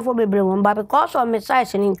better amount for baby one, but because of my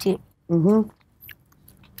size and inti.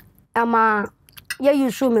 Ama ye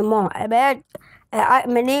you show me more. Ebe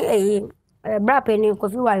many bra penny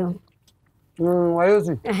coffee wayo. Wayo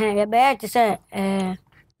si. Ebe te say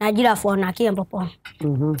Nigeria for na ki empopo.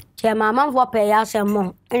 Che mama for pay ya sem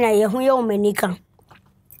mo. Na ye hu ye o manika.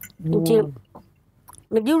 Nti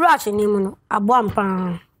me di rush ni mu no abo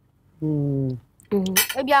ampa.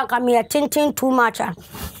 Ebi aka me tintin too much.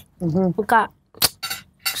 Nka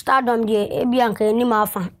stardom die ebi anka ni ma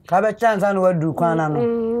afa. Ka be chance na wadu kwana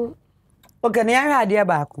no. Okay, na ya ade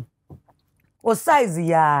ba ko. O size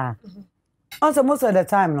ya. Also most of the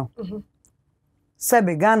time no.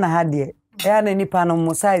 Sebe Ghana hade. Ya na nipa no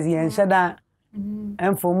mo size ya nshada.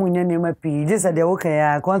 Enfo mu nya nema pi. Just de okay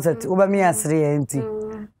ya concert oba mi asre ya nti.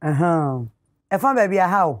 Efa baby a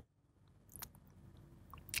how?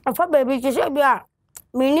 Afa baby ki se bia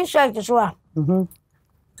me ni shirt so a.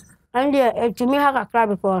 And to me have a crab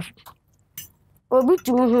because obi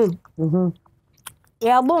to me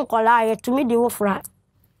ya bon kola ya to me the wofra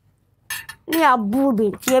ni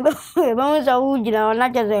abubi ti ebe mo za ujina na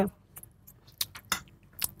jeze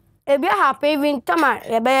e bia happy even tama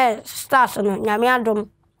e be stars no nyame adom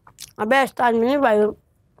abe stars me ni bayo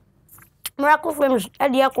miracle films e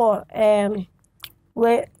de ko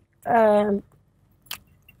we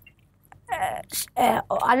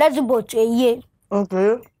Elizabeth ye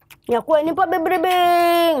okay ya ko ni pa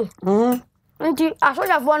bebrebe nti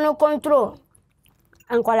asoja fo no control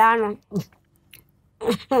ankola no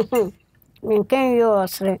min ken yo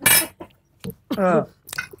sre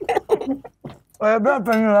bra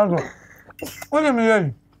penny lago what am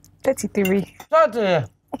you 33 30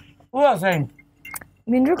 who are saying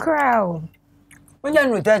Mindru crowd when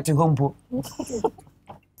you return to home po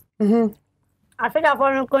asoja fo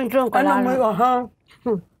no control ankola no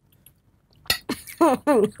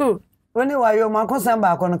Oni wayo ma ko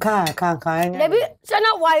samba ko kan. Debi se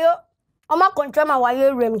na wayo o ma control ma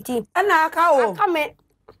wayo remti. Ana aka o. Aka me.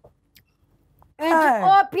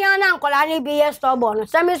 O piano ankola ni bi ye stubborn.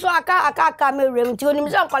 Se mi so aka me remti oni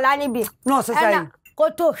mi so ankola ni bi. No so sai. Ko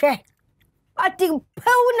to hwe. Ati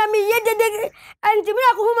pew na mi ye de anti mi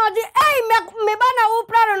ko huma di me ba na wo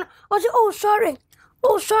plan. O say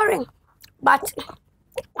oh sorry. But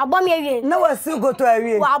abom ye wie. Na wasi go to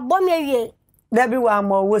awie. Wa abom ye wie. Debi wa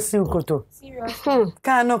mo wasi koto. Serious.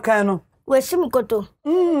 Kano. Wasi mi koto.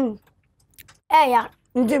 Ya.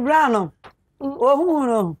 Ndi brano. O hu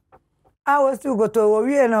no. A wasi koto wo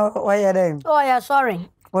wie no wa ye dem. Oh yeah, sorry.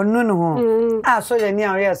 Onu no ho. So ye ni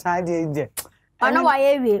a ye san de. Ana wa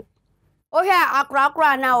ye wie. O he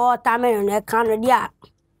akra na o tamen no e kan no dia.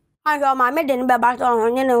 Anyo ma me de ni be ba so ho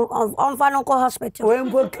nye no onfa no ko hospital. We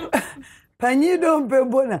mpo panyi do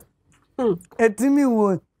mpembo na. Etimi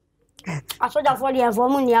wo. Asoja for the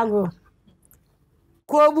inform ni agro.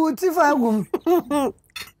 Ko buti fagum.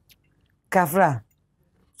 Kafra.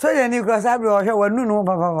 So ye ni cross abre o hwe wanu no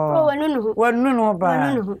papa. Wanu no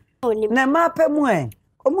pa. Na mapa mu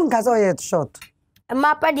omu nka so ye short.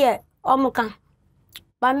 Mapa de omuka.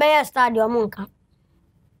 Ba me stadium omuka.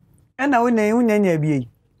 Na unya bie.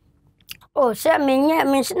 Oh, se menye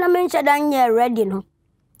na menche dan nye ready no.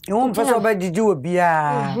 E won pese obagigi obi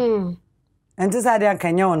a. And this idea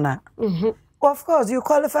can you na? Of course, you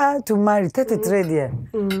qualify to marry 33 there.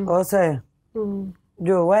 Also,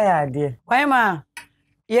 Joe, why are there? Why ma?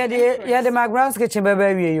 Yeah, the McBrown's kitchen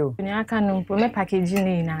baby you. I can't me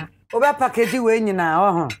packaging na. Over package we ni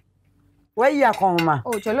na. Where you come ma?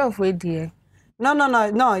 Oh, jollof we dear.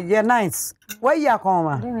 No, you're nice. Where you come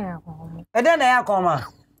ma? Then I come ma.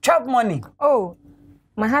 Chop money. Oh,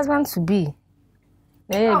 my husband to be.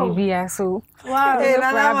 Yeah, so. Wow. Hey,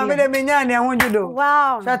 Nana, I'm going to do.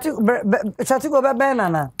 Wow. Shall go back,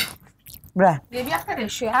 Nana? Bra. Maybe after the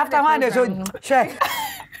show. After one, they should share.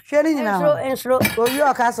 Sharing now. Intro. Go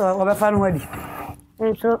your castle over fun wedding.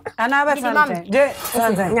 Intro. And I was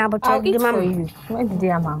something. Now, but I'll eat for you. Where did the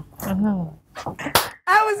amount?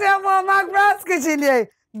 I was here for McBrown's kitchen.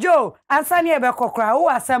 Joe, and Sunny Ebekokra, who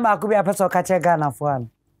are some could be a person catch a Ghana for one.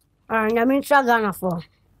 I mean, Ghana for.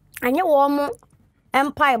 And you warm.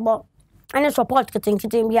 Empire bo any support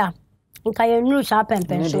kitin bia nka ye new sharp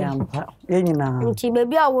pension nti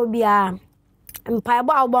baby a wo bia empire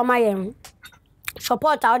bo awbo ma ye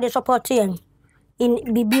support how they support yen in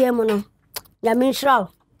BBM no ya minshra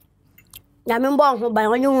ya mbo ho ban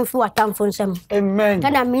onye hu fi watamfo nsem amen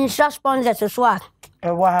kana minshra sponsors so a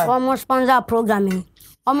almost sponsor programming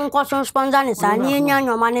nko sponsor ni sa ni nya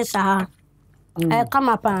nyoma ni sa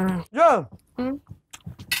kama pa yo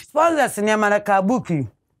sponsors ni America bookie.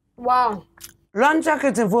 Wow. Lunch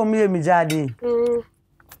kitchen for me mijadi.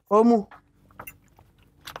 Omu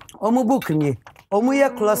book ni. Omu ye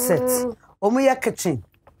closet. Omu ye kitchen.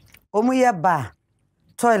 omuye ba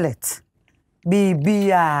toilet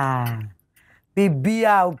bibia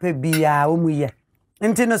upebia omuye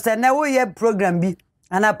nti no se na wo ye program bi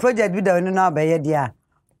ana project bi da no na ba ye dia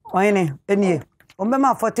oyene enie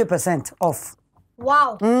ombema 40% off.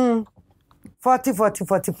 Wow.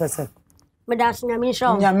 40%. Medas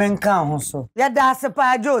nyamisho. Nyamenka ho so. Ya da se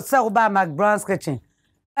pa jo se oba McBrown's kitchen.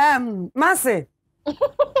 Mase.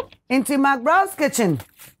 Into McBrown's kitchen.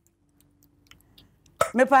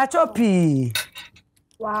 Me pa chopi.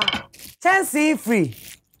 Wow. Chance free.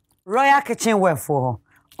 Royal kitchen wear for.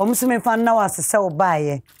 Omsi me fa na wase se oba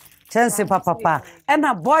ye. Chance papa. And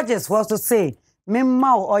her budgets was to say, me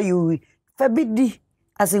ma or you fabidi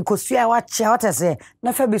as in kosua what I say,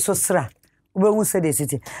 na fabi so sra. Ube say the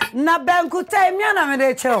city. Na bankuta miana me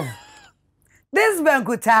de chom. This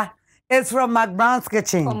bankuta is from McBrown's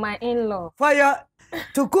kitchen. For my in-law. For your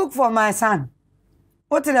to cook for my son.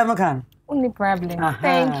 What did I can? Only problem.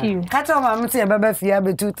 Thank you. Catch on my mother, baby, fear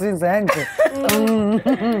be 2 things and me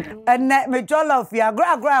jollof fear,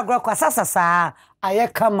 gra, kwasasa, I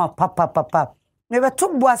come up, papa. Never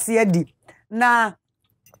took boss yedi. Na,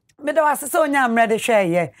 me da was so nyam ready share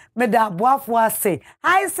ye. Me da boafwa say,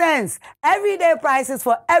 high sense, everyday prices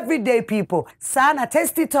for everyday people. Sana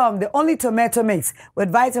Tasty Tom, the only tomato mix with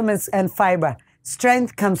vitamins and fiber.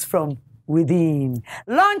 Strength comes from within.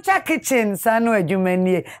 Launcher Kitchen, Sanu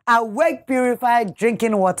Ejumenie, awake purified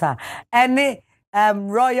drinking water. Any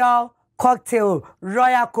royal cocktail,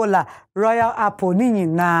 royal cola, royal apple, nini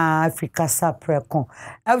na Africa saprecon.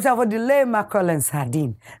 I was for delay mackerel and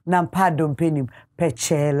sardine. Nampa dompenim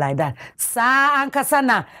peche like that. Sa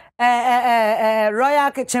ankasana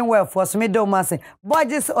royal kitchen well for middle mass.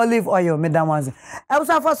 Borges olive oil, madam was. I was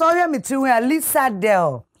for sorry me too. Lisa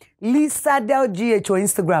Del GH on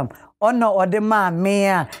Instagram. Ono odema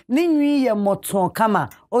mea ni nwi ye moton kama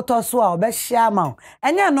otoso a obehia ma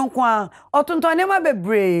enya no kwa otonton ma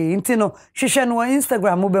bebre nti no hwehwe no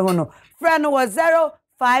Instagram be ho no friend was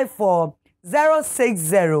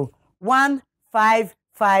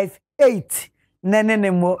 0540601558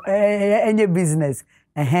 nene mo enye business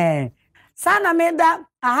sana meda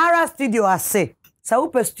Ahara studio ase sa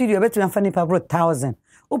upe studio betu amfa ni pa 1000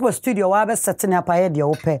 upo studio wa be setting up aye de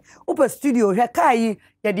upo studio hwe kai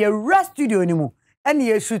ye de rest studio ni mu ene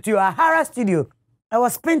ye shoot you Ahara studio I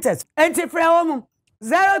was painted enti frɛ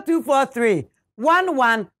 0243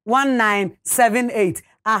 111978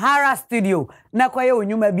 Ahara studio na kwaye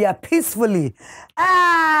onyuma bia peacefully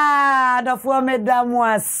the for madam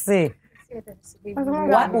ase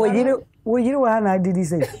what we you na did he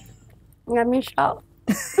say nyamisho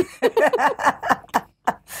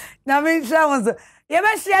nyamisho was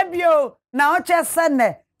Yebeshia bio na oche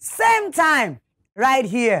sene same time right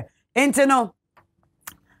here intino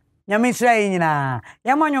nyamisha yinyina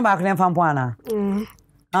yamonyo ba klen fampo ana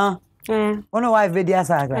ono wife be dia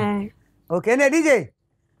sakra okay na DJ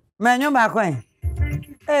menyo ba kwen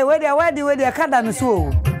we dia kada no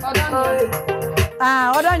so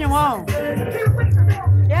oda nyumo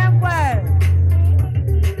yempa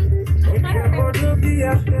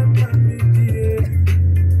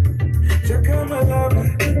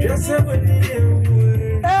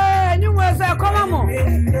you must say, come on.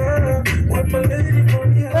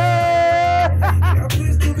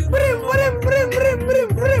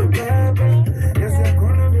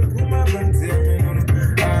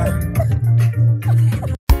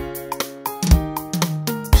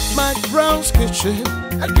 McBrown's Kitchen.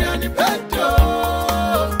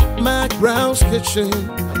 McBrown's Kitchen.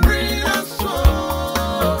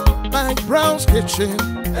 McBrown's Kitchen.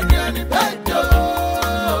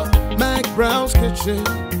 McBrown's Kitchen.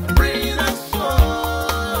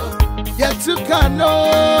 Yet to cano,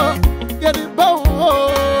 get it bow.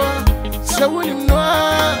 So when you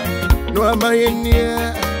know, no am I in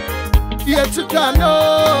here. Yet to cano,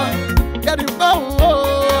 get it bow.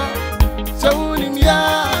 So when you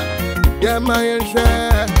yeah, my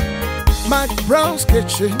share. McBrown's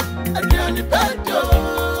Kitchen.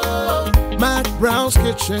 McBrown's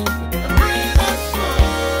Kitchen.